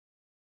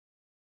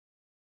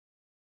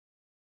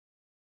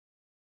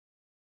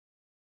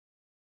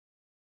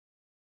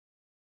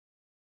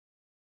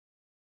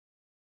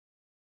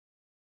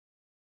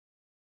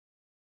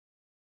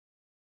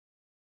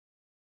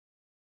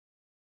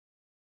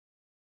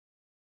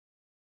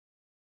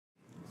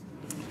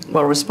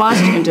Well, response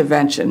to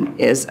intervention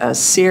is a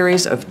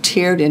series of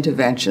tiered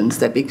interventions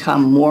that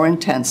become more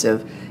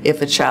intensive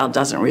if a child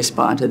doesn't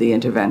respond to the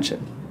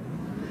intervention.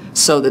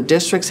 So the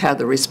districts have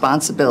the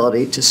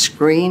responsibility to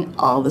screen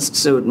all the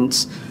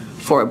students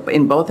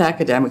in both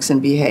academics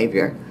and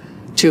behavior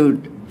to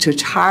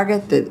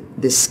target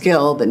the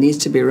skill that needs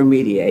to be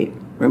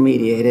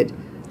remediated,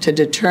 to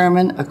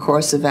determine a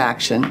course of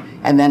action,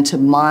 and then to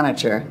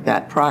monitor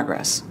that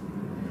progress.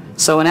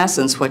 So in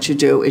essence, what you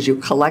do is you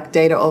collect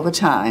data over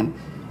time,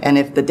 and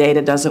if the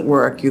data doesn't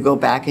work, you go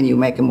back and you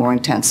make a more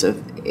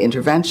intensive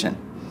intervention.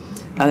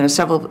 Now, there are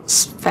several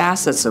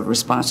facets of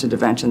response to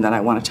intervention that I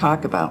want to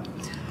talk about.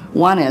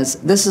 One is,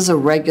 this is a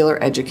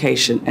regular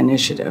education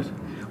initiative.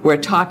 We're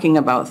talking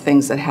about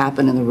things that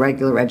happen in the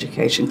regular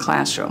education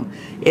classroom.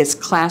 It's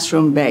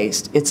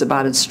classroom-based. It's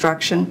about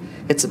instruction.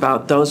 It's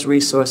about those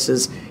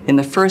resources. In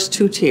the first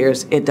two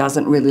tiers, it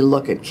doesn't really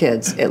look at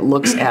kids. It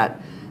looks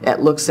at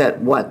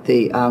what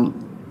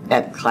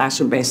at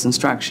classroom-based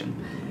instruction.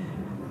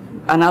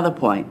 Another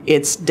point,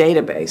 it's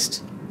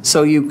data-based.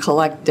 So you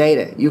collect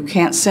data. You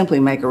can't simply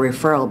make a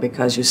referral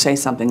because you say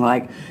something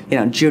like,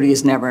 Judy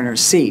is never in her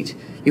seat.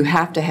 You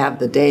have to have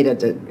the data,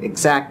 the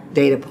exact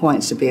data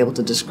points to be able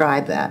to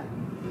describe that.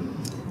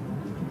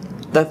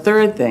 The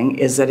third thing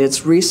is that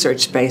it's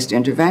research-based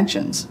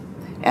interventions.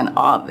 And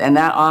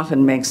that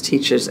often makes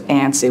teachers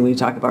antsy when you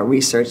talk about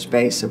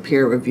research-based or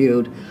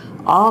peer-reviewed.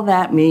 All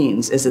that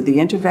means is that the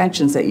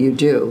interventions that you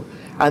do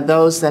are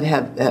those that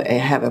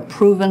have a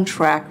proven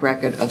track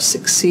record of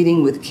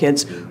succeeding with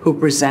kids who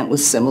present with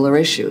similar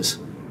issues.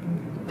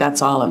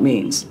 That's all it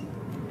means.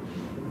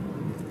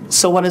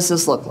 So what does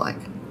this look like?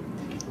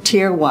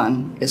 Tier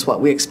 1 is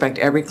what we expect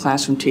every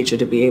classroom teacher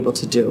to be able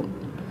to do.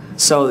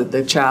 So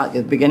the child,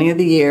 at the beginning of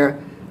the year,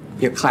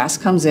 your class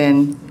comes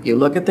in, you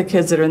look at the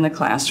kids that are in the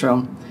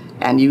classroom,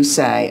 and you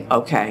say,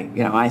 okay,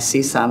 I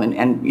see some,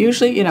 and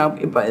usually,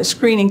 by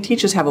screening,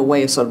 teachers have a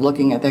way of sort of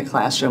looking at their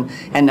classroom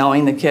and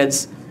knowing the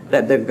kids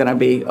that are going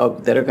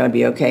to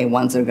be okay,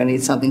 ones that are going to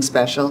need something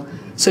special.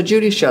 So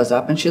Judy shows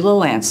up, and she's a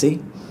little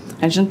antsy,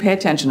 and she doesn't pay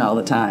attention all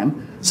the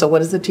time. So what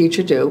does the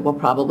teacher do? We'll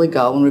probably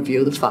go and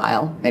review the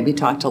file, maybe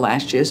talk to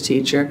last year's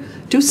teacher,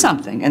 do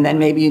something, and then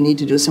maybe you need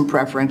to do some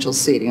preferential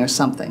seating or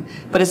something.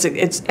 But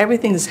it's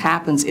everything that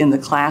happens in the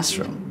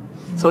classroom.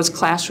 So it's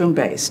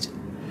classroom-based.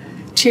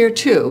 Tier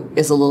 2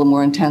 is a little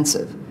more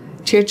intensive.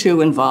 Tier 2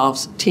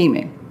 involves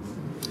teaming.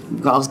 It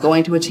involves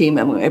going to a team,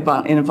 and it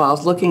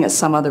involves looking at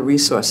some other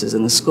resources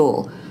in the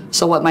school.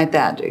 So what might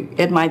that do?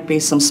 It might be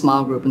some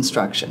small group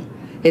instruction.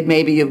 It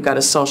may be you've got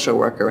a social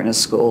worker in a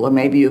school, or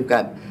maybe you've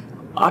got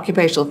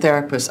occupational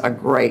therapists are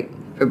great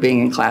for being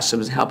in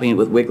classrooms helping you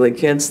with wiggly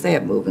kids. They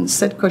have move and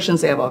sit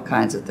cushions, they have all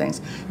kinds of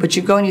things. But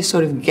you go and you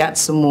sort of get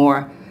some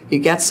more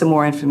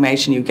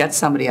information, you get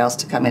somebody else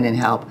to come in and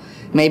help.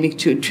 Maybe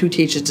two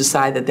teachers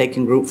decide that they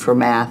can group for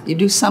math. You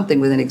do something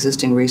within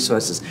existing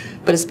resources.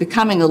 But it's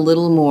becoming a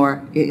little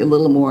more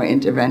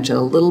intervention,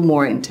 a little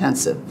more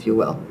intensive, if you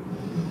will.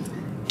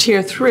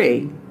 Tier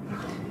 3,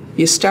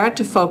 you start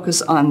to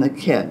focus on the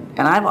kid.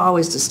 And I've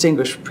always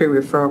distinguished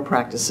pre-referral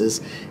practices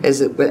is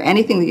that with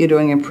anything that you're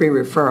doing in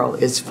pre-referral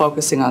is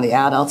focusing on the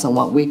adults and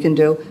what we can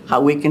do,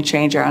 how we can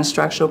change our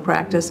instructional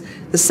practice.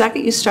 The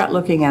second you start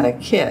looking at a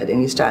kid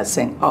and you start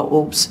saying,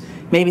 oh, oops,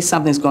 maybe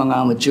something's going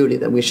on with Judy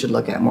that we should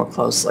look at more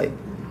closely.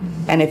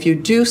 And if you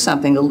do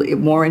something,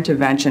 more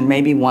intervention,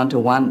 maybe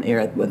one-to-one, you're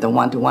at the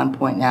one-to-one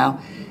point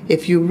now,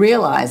 if you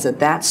realize that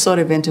that sort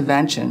of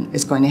intervention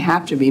is going to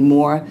have to be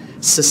more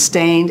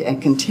sustained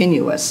and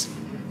continuous,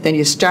 then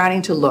you're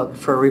starting to look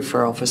for a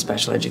referral for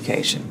special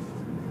education.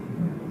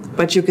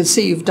 But you can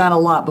see you've done a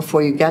lot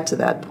before you get to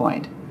that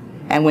point.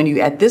 And when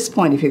at this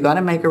point, if you're going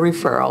to make a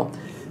referral,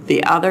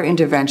 the other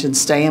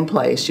interventions stay in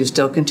place, you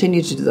still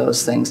continue to do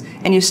those things,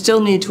 and you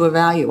still need to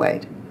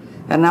evaluate.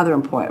 Another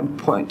important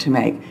point to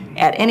make,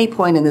 at any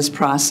point in this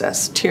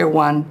process, Tier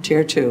 1,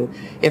 Tier 2,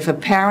 if a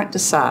parent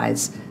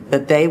decides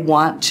that they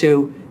want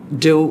to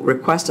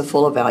request a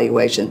full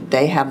evaluation,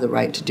 they have the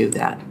right to do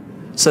that.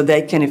 So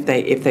they can, if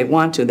they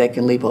want to, they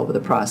can leap over the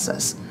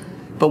process.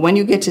 But when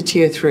you get to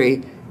Tier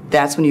 3,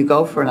 that's when you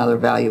go for another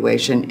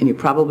evaluation, and you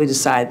probably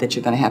decide that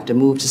you're going to have to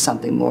move to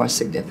something more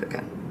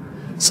significant.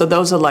 So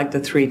those are like the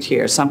 3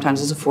 tiers. Sometimes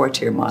it's a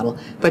 4-tier model,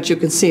 but you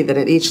can see that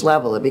at each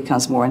level it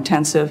becomes more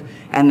intensive,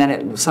 and then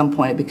at some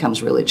point it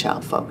becomes really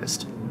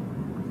child-focused.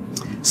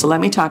 So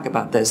let me talk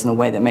about this in a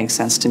way that makes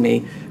sense to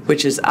me,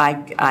 which is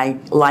I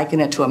liken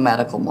it to a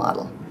medical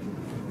model.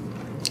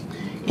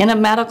 In a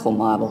medical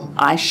model,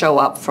 I show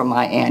up for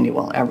my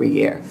annual every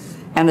year,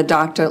 and the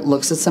doctor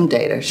looks at some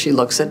data. She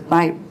looks at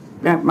my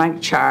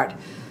chart.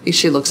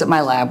 She looks at my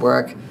lab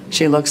work.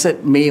 She looks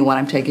at me when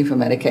I'm taking for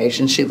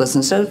medication. She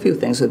listens to a few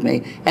things with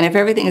me. And if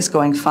everything is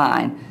going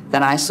fine,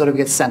 then I sort of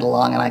get sent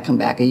along and I come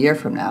back a year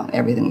from now.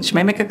 She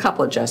may make a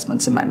couple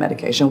adjustments in my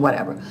medication,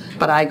 whatever,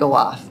 but I go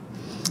off.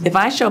 If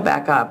I show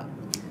back up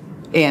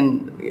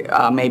in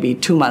maybe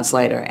 2 months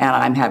later and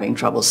I'm having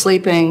trouble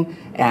sleeping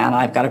and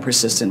I've got a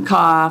persistent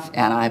cough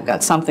and I've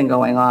got something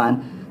going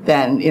on,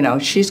 then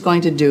she's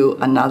going to do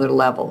another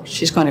level.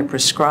 She's going to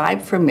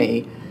prescribe for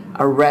me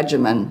a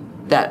regimen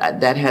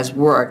that has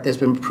worked, that's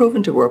been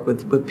proven to work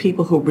with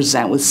people who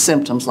present with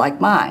symptoms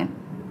like mine,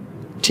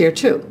 tier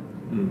 2.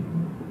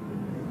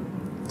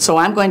 So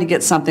I'm going to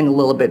get something a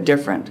little bit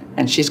different,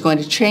 and she's going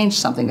to change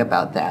something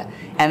about that.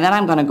 And then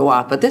I'm going to go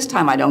off, but this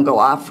time I don't go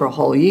off for a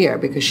whole year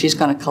because she's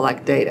going to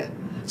collect data.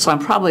 So I'm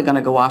probably going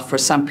to go off for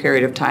some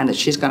period of time that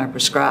she's going to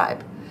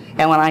prescribe.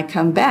 And when I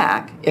come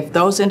back, if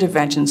those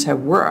interventions have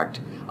worked,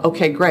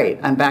 okay, great,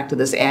 I'm back to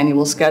this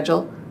annual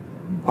schedule,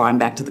 or I'm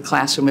back to the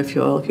classroom, if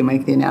you will, if you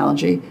make the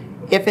analogy.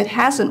 If it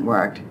hasn't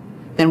worked,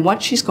 then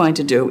what she's going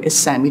to do is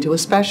send me to a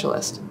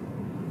specialist,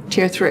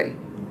 tier 3.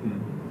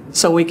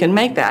 So we can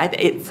make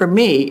that. For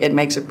me, it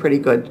makes a pretty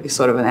good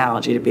sort of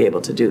analogy to be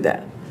able to do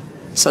that.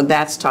 So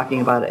that's talking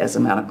about it as a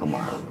medical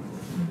model.